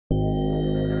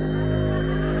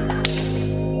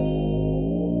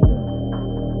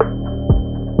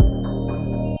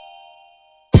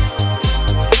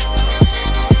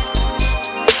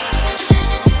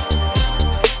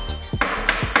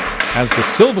As the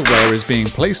silverware is being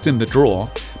placed in the drawer,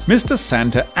 Mr.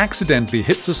 Santa accidentally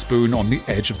hits a spoon on the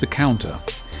edge of the counter.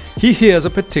 He hears a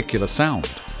particular sound.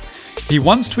 He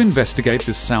wants to investigate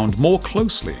this sound more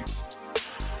closely.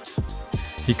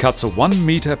 He cuts a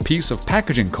 1-meter piece of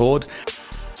packaging cord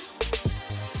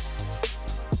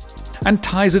and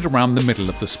ties it around the middle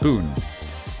of the spoon.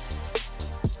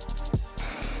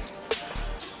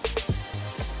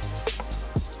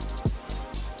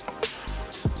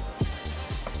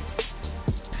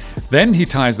 Then he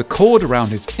ties the cord around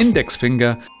his index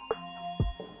finger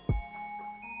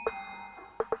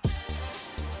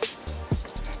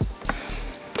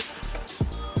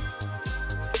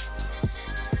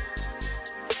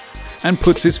and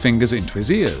puts his fingers into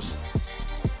his ears.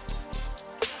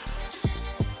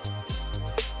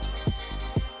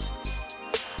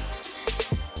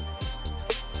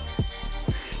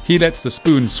 He lets the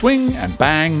spoon swing and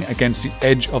bang against the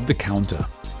edge of the counter.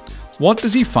 What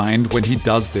does he find when he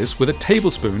does this with a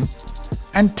tablespoon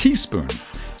and teaspoon,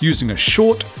 using a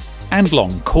short and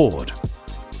long cord?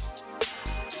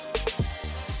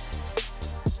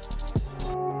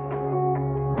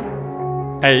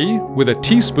 A. With a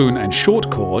teaspoon and short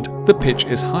cord, the pitch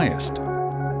is highest.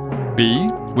 B.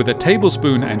 With a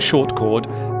tablespoon and short cord,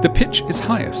 the pitch is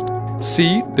highest.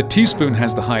 C. The teaspoon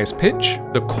has the highest pitch,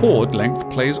 the cord length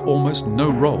plays almost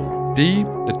no role. D.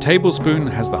 The tablespoon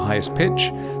has the highest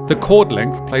pitch, the cord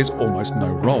length plays almost no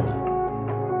role.